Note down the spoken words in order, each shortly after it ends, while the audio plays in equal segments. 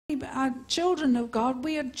are children of God,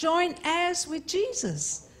 we are joint heirs with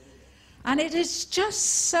Jesus. And it is just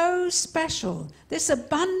so special. This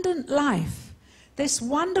abundant life, this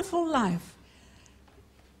wonderful life,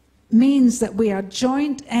 means that we are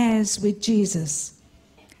joint heirs with Jesus.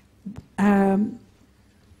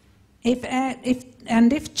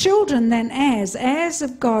 If children, then heirs, heirs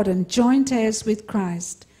of God and joint heirs with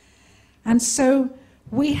Christ. And so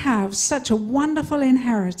we have such a wonderful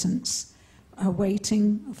inheritance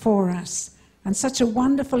awaiting for us, and such a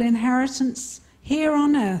wonderful inheritance here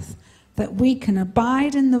on earth, that we can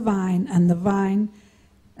abide in the vine,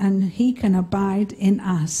 and he can abide in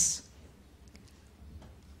us.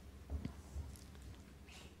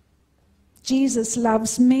 Jesus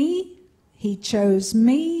loves me. He chose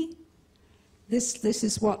me. This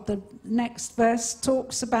is what the next verse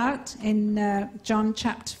talks about in John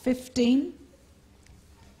chapter 15.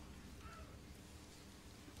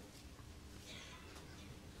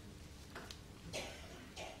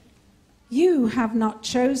 You have not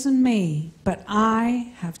chosen me, but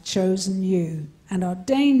I have chosen you and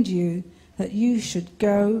ordained you that you should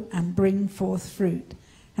go and bring forth fruit,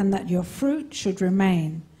 and that your fruit should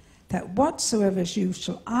remain, that whatsoever you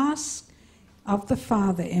shall ask of the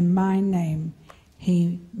Father in my name,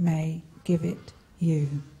 he may give it you.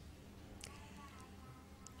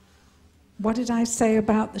 What did I say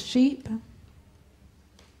about the sheep?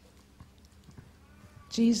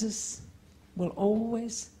 Jesus will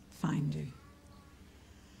always find you.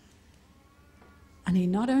 And he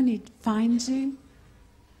not only finds you,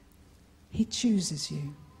 he chooses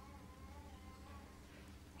you.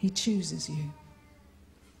 He chooses you.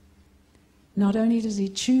 Not only does he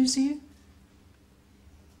choose you,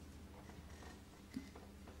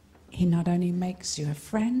 he not only makes you a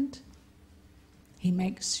friend, he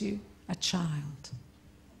makes you a child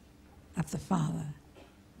of the Father.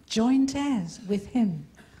 Joint heirs with him.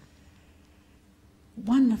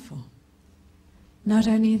 Wonderful. Not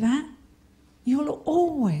only that, you'll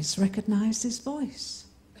always recognize his voice.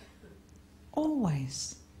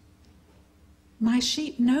 Always. My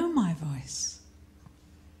sheep know my voice.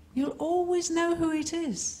 You'll always know who it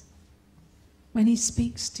is when he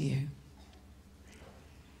speaks to you.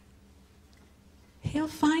 He'll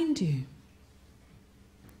find you.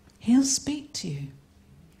 He'll speak to you.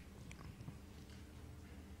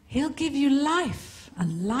 He'll give you life,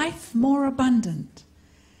 and life more abundant.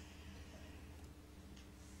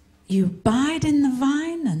 You abide in the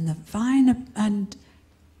vine, and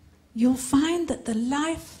you'll find that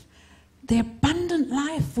the abundant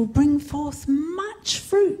life will bring forth much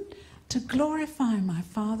fruit to glorify my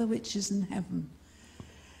Father which is in heaven.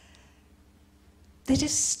 It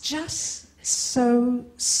is just so,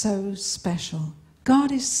 so special.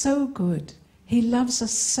 God is so good. He loves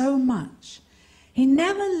us so much. He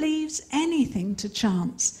never leaves anything to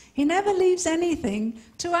chance. He never leaves anything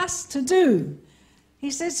to us to do. He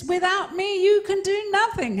says, without me you can do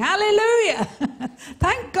nothing. Hallelujah.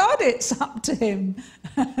 Thank God it's up to him.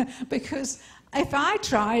 Because if I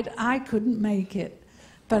tried, I couldn't make it.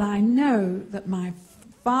 But I know that my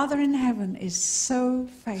Father in heaven is so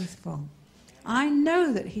faithful. I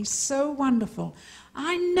know that he's so wonderful.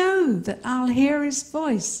 I know that I'll hear his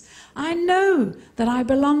voice. I know that I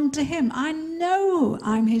belong to him. I know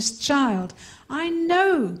I'm his child. I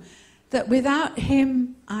know that without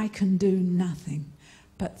him I can do nothing.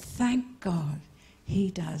 But thank God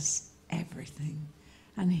he does everything.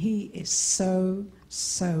 And he is so,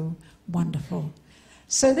 so wonderful.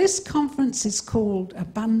 So this conference is called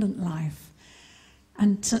Abundant Life.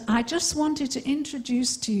 And I just wanted to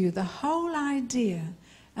introduce to you the whole idea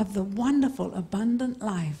of the wonderful, abundant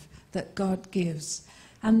life that God gives.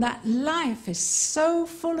 And that life is so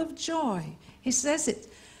full of joy. He says it.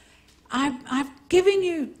 I've given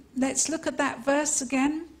you, let's look at that verse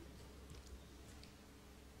again.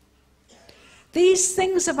 These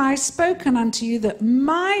things have I spoken unto you, that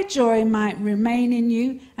my joy might remain in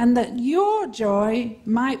you, and that your joy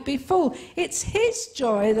might be full. It's his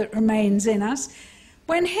joy that remains in us.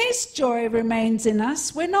 When his joy remains in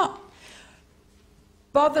us, we're not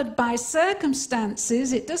bothered by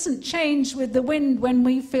circumstances. It doesn't change with the wind when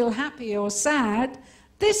we feel happy or sad.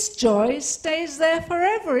 This joy stays there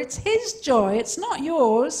forever. It's his joy. It's not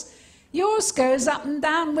yours. Yours goes up and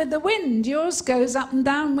down with the wind. Yours goes up and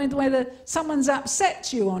down with whether someone's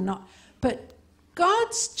upset you or not. But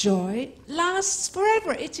God's joy lasts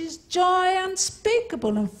forever. It is joy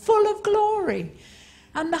unspeakable and full of glory.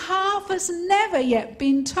 And the half has never yet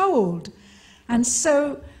been told. And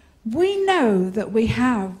so we know that we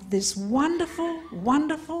have this wonderful,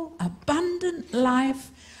 wonderful, abundant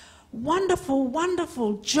life, wonderful,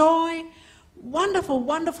 wonderful joy, wonderful,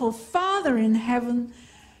 wonderful Father in heaven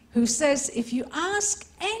who says, if you ask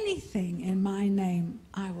anything in my name,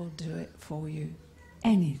 I will do it for you.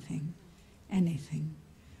 Anything, anything.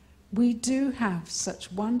 We do have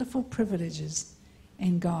such wonderful privileges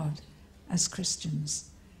in God as Christians.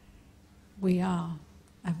 We are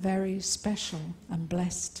a very special and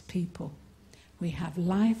blessed people. We have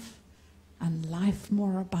life and life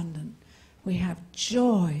more abundant. We have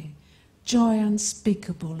joy, joy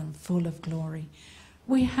unspeakable and full of glory.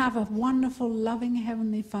 We have a wonderful, loving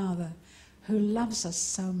Heavenly Father who loves us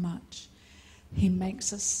so much. He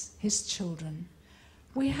makes us his children.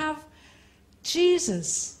 We have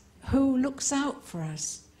Jesus who looks out for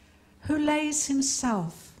us, who lays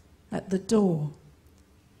himself at the door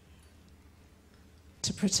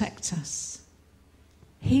to protect us.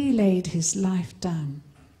 He laid his life down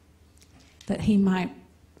that he might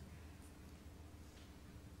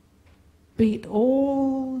beat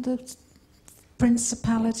all the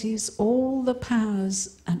principalities, all the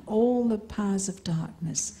powers, and all the powers of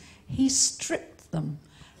darkness. He stripped them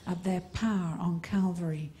of their power on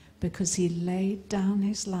Calvary because he laid down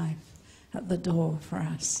his life at the door for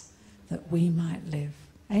us that we might live.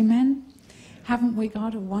 Amen? Haven't we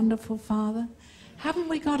got a wonderful Father? Haven't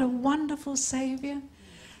we got a wonderful Saviour?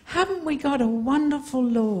 Haven't we got a wonderful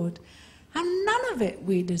Lord? And none of it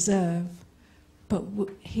we deserve, but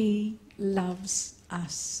he loves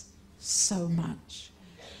us so much.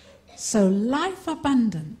 So life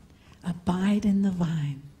abundant, abide in the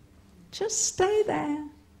vine. Just stay there.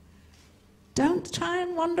 Don't try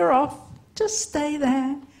and wander off. Just stay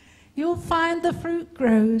there. You'll find the fruit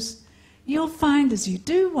grows. You'll find as you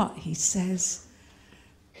do what he says,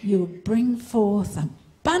 you'll bring forth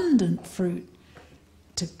abundant fruit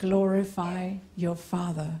to glorify your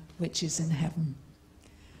Father which is in heaven.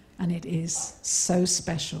 And it is so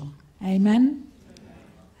special. Amen?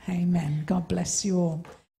 Amen. God bless you all.